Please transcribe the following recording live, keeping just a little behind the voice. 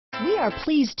We are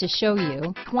pleased to show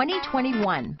you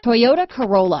 2021 Toyota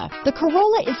Corolla. The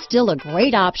Corolla is still a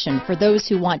great option for those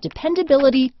who want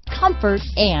dependability, comfort,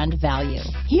 and value.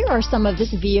 Here are some of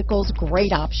this vehicle's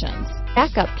great options: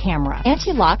 backup camera,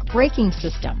 anti-lock braking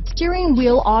system, steering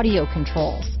wheel audio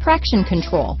controls, traction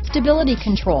control, stability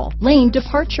control, lane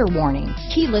departure warning,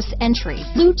 keyless entry,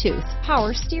 Bluetooth,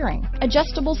 power steering,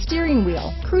 adjustable steering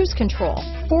wheel, cruise control,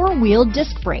 four-wheel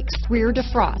disc brakes, rear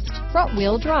defrost,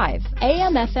 front-wheel drive,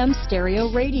 AM/FM stereo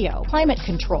radio, climate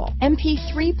control,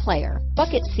 MP3 player,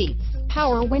 bucket seats,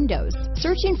 power windows.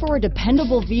 Searching for a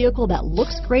dependable vehicle that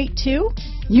looks great too?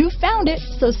 You found it,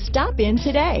 so stop in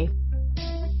today.